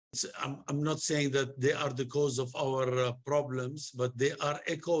I'm not saying that they are the cause of our problems, but they are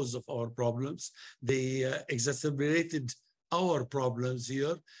a cause of our problems. They exacerbated our problems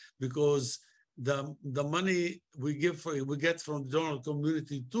here because the money we get from the donor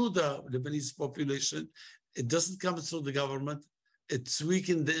community to the Lebanese population, it doesn't come through the government. It's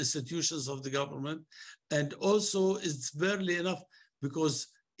weakened the institutions of the government, and also it's barely enough because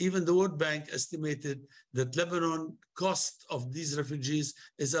even the World Bank estimated that Lebanon cost of these refugees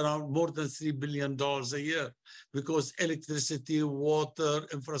is around more than $3 billion a year because electricity, water,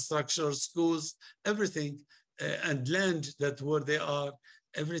 infrastructure, schools, everything, and land that where they are,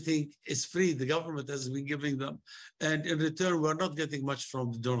 everything is free. The government has been giving them. And in return, we're not getting much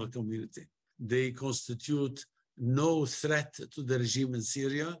from the donor community. They constitute no threat to the regime in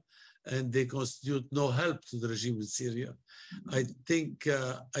Syria, and they constitute no help to the regime in Syria. I think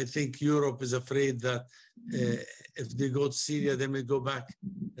Europe is afraid that if they go to Syria, they may go back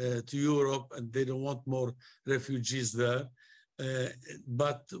to Europe, and they don't want more refugees there.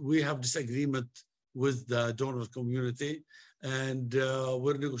 But we have disagreement with the donor community, and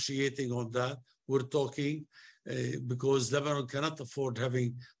we're negotiating on that. We're talking because Lebanon cannot afford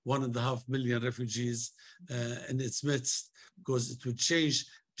having 1.5 million refugees in its midst, because it would change.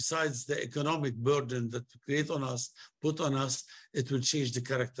 Besides the economic burden that we create on us, put on us, it will change the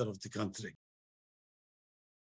character of the country.